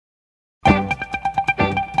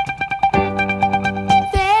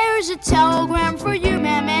a telegram for you,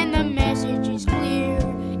 ma'am, and the message is clear.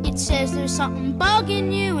 It says there's something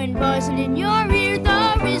bugging you and buzzing in your ear.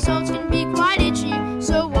 The results can be quite itchy,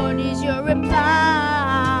 so what is your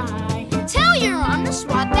reply? Tell you're on the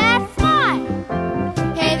swat that fly.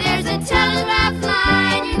 Hey, there's a telegraph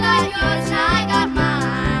line. You got yours and I got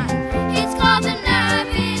mine. It's called the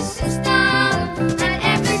nervous system, and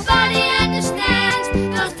everybody understands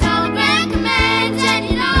those telegram commands, and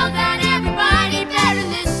you know that everybody better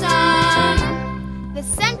listen. The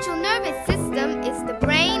central nervous system is the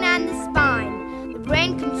brain and the spine. The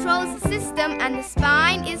brain controls the system and the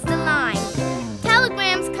spine is the line.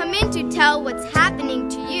 Telegrams come in to tell what's happening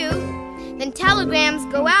to you. Then telegrams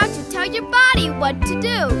go out to tell your body what to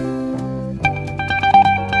do.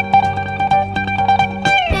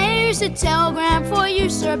 There's a telegram for you,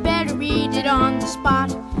 sir, better read it on the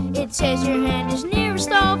spot. It says your hand is near a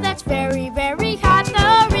stove that's very, very hot.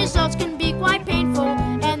 The results can be quite painful,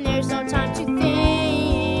 and there's no time to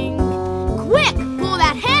think. Quick, pull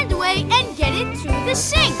that hand away and get it to the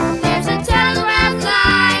sink. There's a telegraph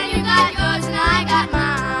line. You got yours and I got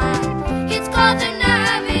mine. It's called the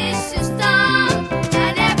nervous system,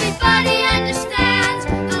 and everybody understands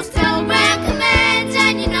those telegram commands,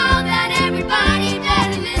 and you know that everybody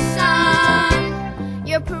better listen.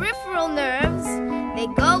 Your peripheral nerves, they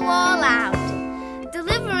go all out,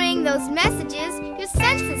 delivering those messages your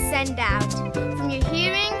senses send out. From your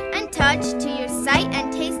hearing and touch to your sight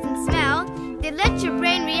and taste and smell, they let your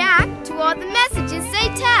brain react to all the messages they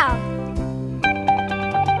tell.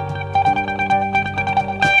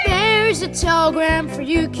 There's a telegram for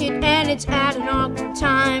you, kid, and it's at an awkward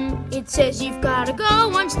time. It says you've gotta go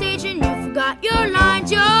on stage and you forgot your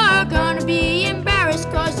lines. You're gonna be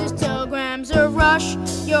embarrassed cause this telegram's a rush.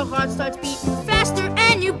 Your heart starts beating faster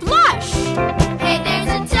and you blush. Hey, there's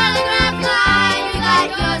a telegraph line. You got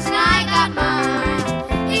yours and I got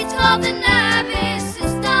mine. It's called the nervous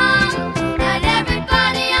system, and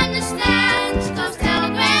everybody understands those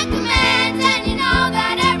telegram commands, and you know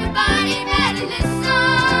that everybody better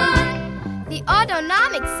listen. The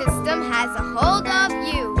autonomic system has a hold of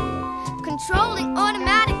you, controlling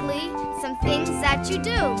automatically some things that you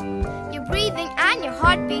do. Your breathing and your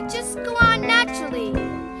heartbeat just go on naturally.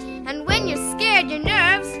 And when you're scared, your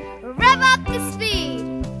nerves rev up the speed.